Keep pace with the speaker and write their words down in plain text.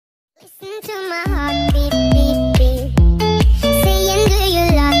Listen to my heart beat, beat, beat. Saying, do you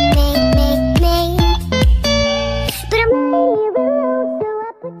love me, me, me? But I'm not even so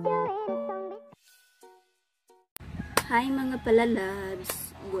I put you in a song. Hi mga palalabs,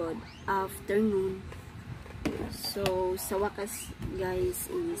 good afternoon. So sa wakas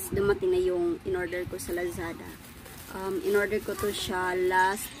guys is dumating na yung in-order ko sa Lazada. In-order ko to siya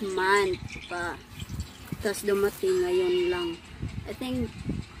last month pa. Tapos dumating ngayon lang. I think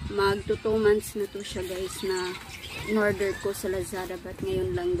mag 2 months na to siya guys na in-order ko sa Lazada, but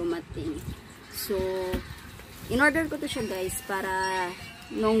ngayon lang dumating. So in-order ko to siya guys para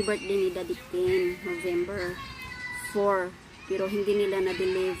nung birthday ni Daddy Ken, November 4. Pero hindi nila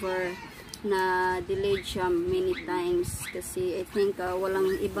na-deliver. Na-delayed siya many times. Kasi I think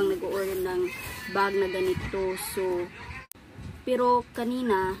walang ibang nag-order ng bag na ganito. So, pero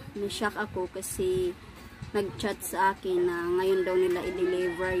kanina, na-shock ako kasi nag-chat sa akin na ngayon daw nila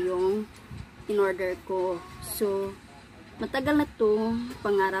i-deliver yung in-order ko. So, matagal na to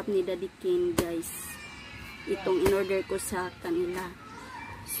pangarap ni Daddy Ken guys. Itong in-order ko sa kanila.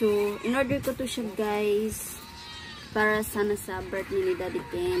 So, in-order ko to siya guys para sana sa birthday ni Daddy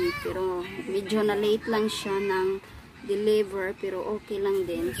Ken. Pero medyo na late lang siya ng deliver, pero okay lang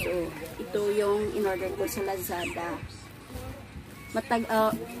din. So, ito yung in-order ko sa Lazada.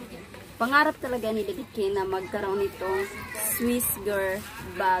 Pangarap talaga ni Daddy Ken na magkaroon nitong Swiss girl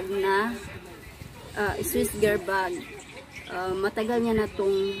bag na Swiss girl bag. Matagal niya na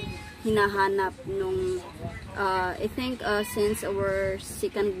itong hinahanap nung I think since our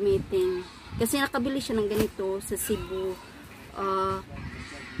second meeting. Kasi nakabili siya ng ganito sa Cebu,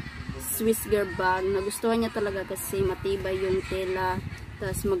 Swiss girl bag. Nagustuhan niya talaga kasi matibay yung tela,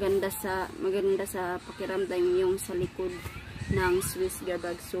 tapos maganda sa pakiramdam yung sa likod ng Swiss girl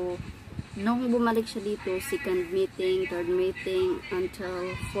bag. So, nung bumalik siya dito, second meeting, third meeting,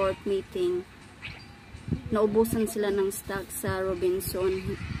 until fourth meeting, naubusan sila ng stock sa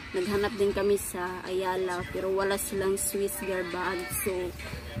Robinson. Naghanap din kami sa Ayala, pero wala silang Swiss girl bag. So,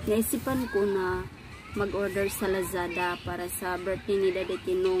 naisipan ko na mag-order sa Lazada para sa birthday ni Daddy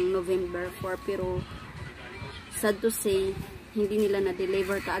Ken noong November 4. Pero, sad to say, hindi nila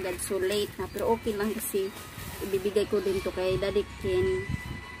na-deliver kaagad. So, late na. Pero okay lang kasi ibibigay ko din to kay Daddy Ken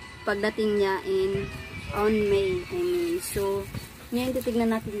pagdating niya on May. So, ngayon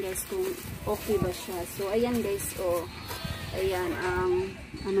titignan natin guys kung okay ba siya. So, ayan guys, ayan,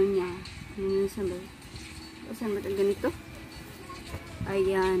 ano niya, saan ba ganito?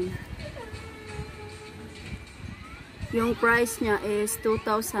 Ayan. Yung price niya is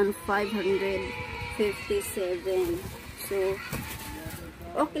 2,557. So,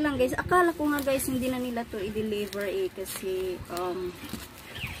 okay lang guys. Akala ko nga guys, hindi na nila to i-deliver kasi,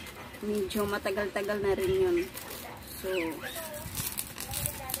 medyo matagal-tagal na rin yun. So,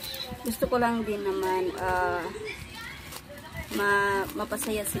 gusto ko lang din naman,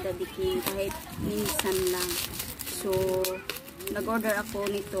 mapasaya si Daddy Ken kahit minsan lang. So, nag-order ako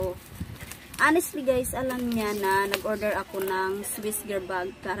nito. Honestly guys, alam niya na nag-order ako ng Swiss girl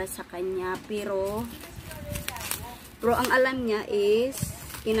bag para sa kanya. Pero ang alam niya is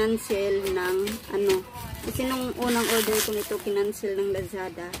kinancel ng kasi nung unang order ko nito, kinancel ng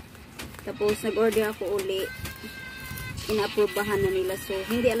Lazada. Tapos nag-order ako uli. Ina-aprobahan na nila. So,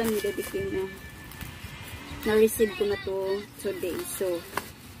 hindi alam ni Daddy Ken na na-receive ko na to today. So,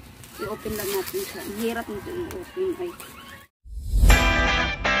 i-open lang natin siya. Ang hirap nito i-open. Ay.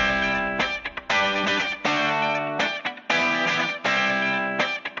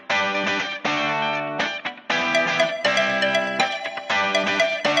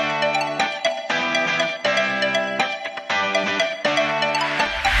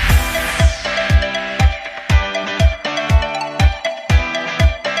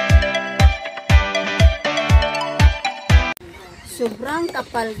 Sobrang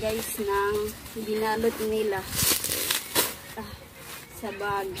kapal guys ng binalot nila sa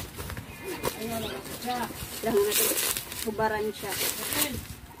bag. Ayan lang natin. Hubaran siya.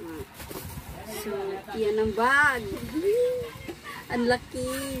 So, yan ang bag. Ang laki.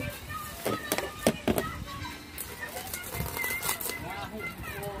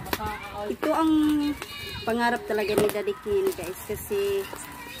 Ito ang pangarap talaga ni Daddy Ken guys. Kasi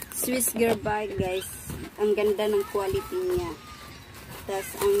Swiss girl bag guys. Ang ganda ng quality niya.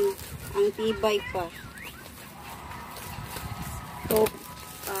 Tapos, ang tibay pa. So,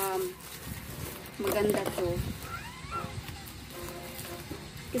 maganda to.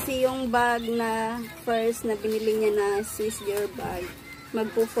 Kasi yung bag na first na binili niya na Swiss girl bag,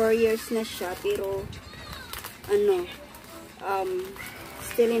 magpo 4 years na siya. Pero,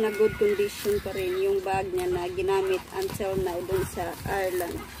 still in a good condition pa rin yung bag niya na ginamit until now dun sa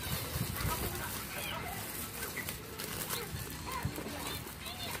Ireland.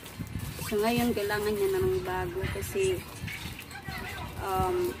 So ngayon kailangan niya ng bago kasi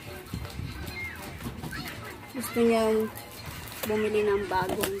gusto niyang bumili ng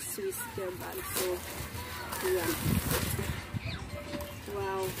bagong Swiss care bag. So ayan.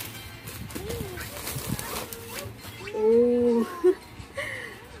 Wow. Oh.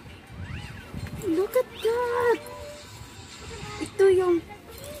 Look at that. Ito yung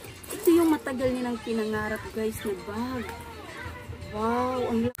matagal nilang pinangarap, guys, na bag. Wow.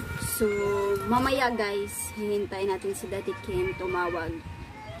 So mamaya, guys, hihintayin natin si Daddy Ken tumawag.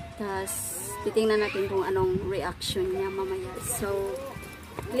 Tapos titingnan natin kung anong reaction niya mamaya. So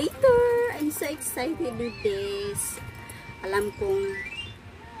later, I'm so excited with this. Alam kong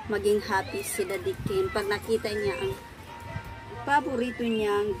maging happy si Daddy Ken pag nakita niya ang paborito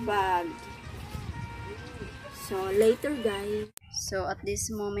niyang bag. So later, guys. So at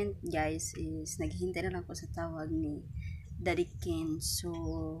this moment, guys, is naghihintay na lang ako sa tawag ni Daddy Ken. So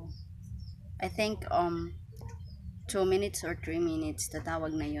I think 2 minutes or 3 minutes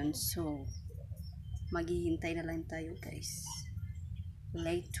tatawag na yon. So maghihintay na lang tayo, guys.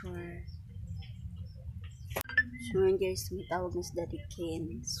 Later. So ngayon, guys, matawag na si Daddy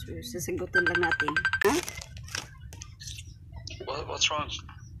Ken. So sasagutin lang natin. Huh? What's wrong?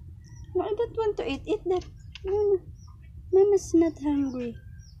 No, I don't want to eat. Eat that. No. Mama's not hungry.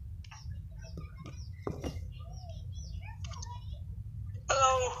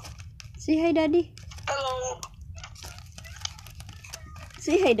 Hello. Say hi, Daddy. Hello.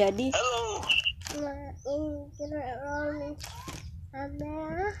 Say hi, Daddy. Hello.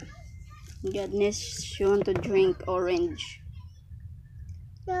 Goodness, she want to drink orange.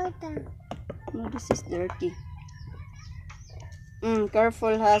 No, this is dirty.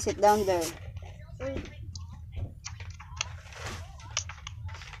 Careful, ha. Sit down there.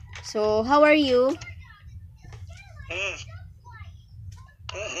 So, how are you?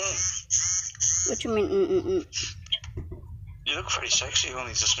 What you mean? You look very sexy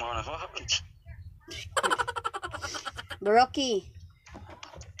only this morning. What happened? Baroki,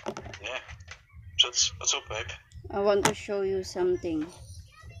 Yeah. What's up, babe? I want to show you something.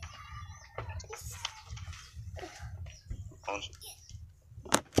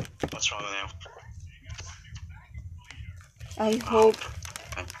 What's wrong now? I hope.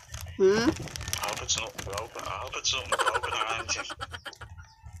 I hope it's not broken. I hope it's not broken or anything.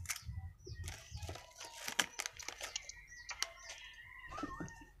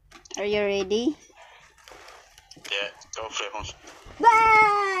 Are you ready? Yeah, go for it, man.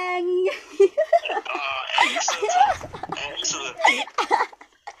 Bang! Oh, excellent. Excellent.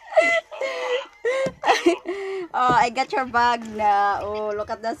 Oh, I got your bag na. Oh, look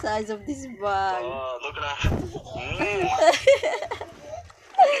at the size of this bag. Oh, look at that.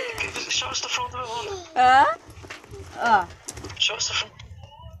 Show us the front of it, man. Huh? Oh. Show us the front.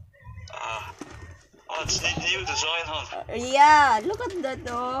 Oh, it's new design, huh? Yeah, look at that,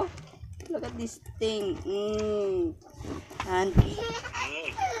 oh. Look at this thing. And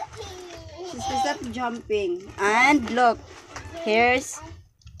stop jumping. And look, here's,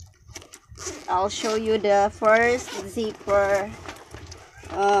 I'll show you the first zipper.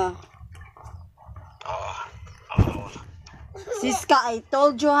 Siska, I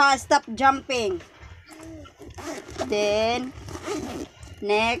told you, ha, stop jumping. Then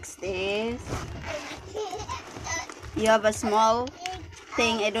next is, you have a small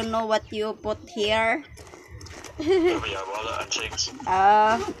thing. I don't know what you put here. Yeah, wallet and things.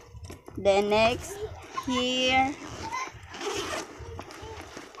 Then next here.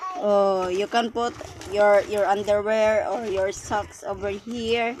 Oh, you can put your underwear or your socks over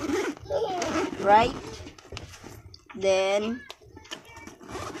here, right? Then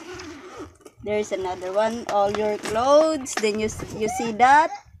there's another one, all your clothes. Then you see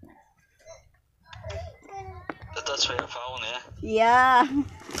that? That's for your phone, yeah? Yeah.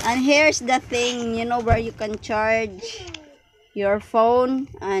 And here's the thing, you know, where you can charge your phone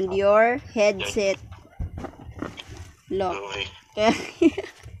and your headset. Look. Lovely.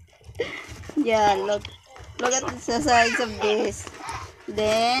 Yeah, look at the size of this.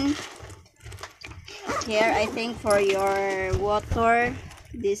 Then here, I think for your water,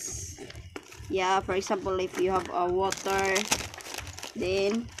 this, yeah, for example, if you have a water.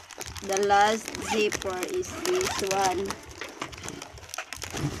 Then the last zipper is this one.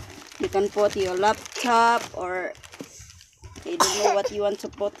 You can put your laptop, or I don't know what you want to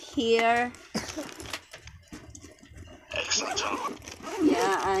put here. Excellent, John.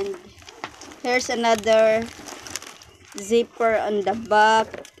 Yeah, and here's another zipper on the back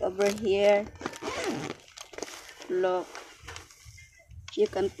over here. Look, you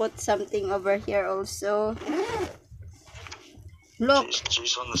can put something over here also. Look.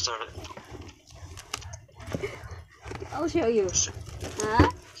 She's understood it. I'll show you. Huh?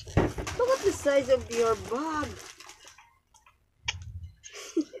 Look at the size of your bag.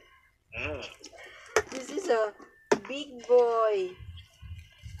 This is a big boy.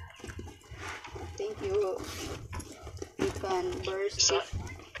 I think you can burst it.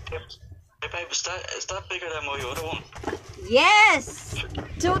 Hey babe, is that bigger than my other one? Yes!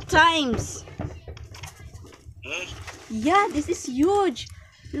 2 times. Yeah, this is huge.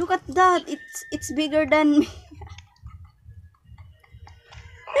 Look at that. It's bigger than me.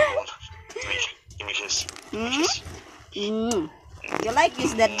 Oh, give me a kiss. You like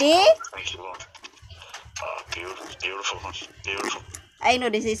this, Daddy? Thank you, Lord. Oh, beautiful, beautiful. I know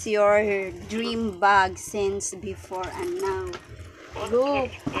this is your dream bag since before and now. Look,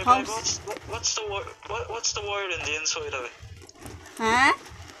 Hey, how... babe, what's the wire in the inside of it? Huh?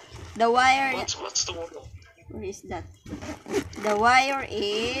 The wire... What's the wire? Where is that? The wire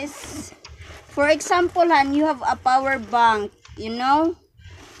is... For example, Han, you have a power bank, you know?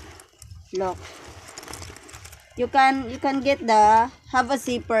 Look. You can get have a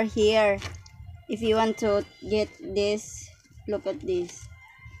zipper here. If you want to get this, look at this.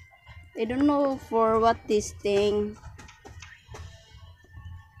 I don't know for what this thing.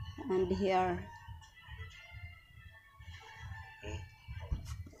 And here.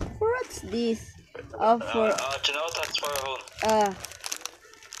 For what's this? Oh, for... do you know what that's for?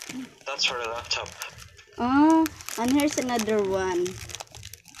 That's for the laptop. And here's another one.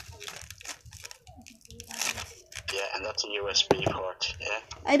 Yeah, and that's a USB port. Yeah.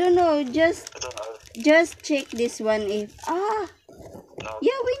 I don't know. I don't know. Just check this one if... No.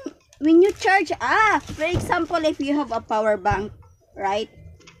 Yeah, when you charge... For example, if you have a power bank, right?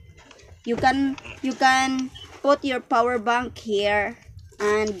 You can put your power bank here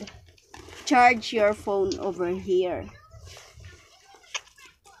and charge your phone over here.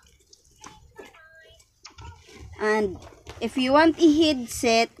 And if you want a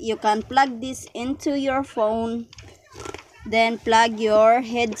headset, you can plug this into your phone, then plug your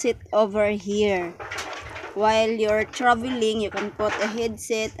headset over here. While you're traveling, you can put a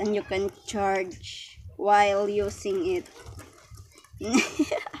headset and you can charge while using it.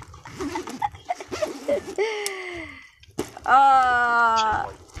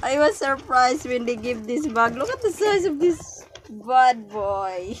 I was surprised when they give this bag. Look at the size of this bad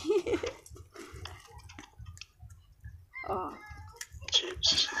boy.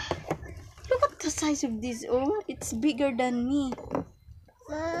 Jeez. Look at the size of this. Oh, it's bigger than me.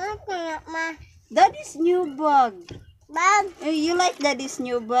 Daddy's new bag. You like Daddy's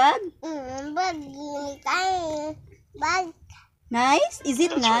new bag? Nice? Is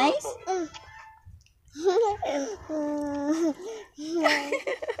it nice?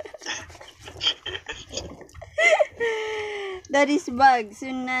 Daddy's bag,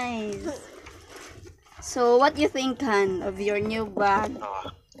 so nice. So, what you think, Han, of your new bag?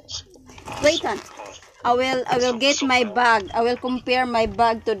 Wait, Han. I will get my bag. I will compare my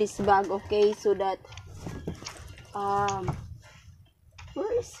bag to this bag, okay? So that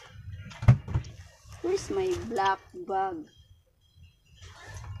where's my black bag?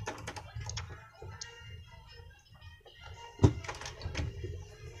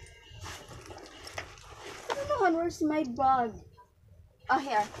 I don't know, Han, where's my bag? Oh,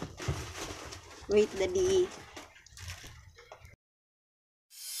 here. Wait, Daddy.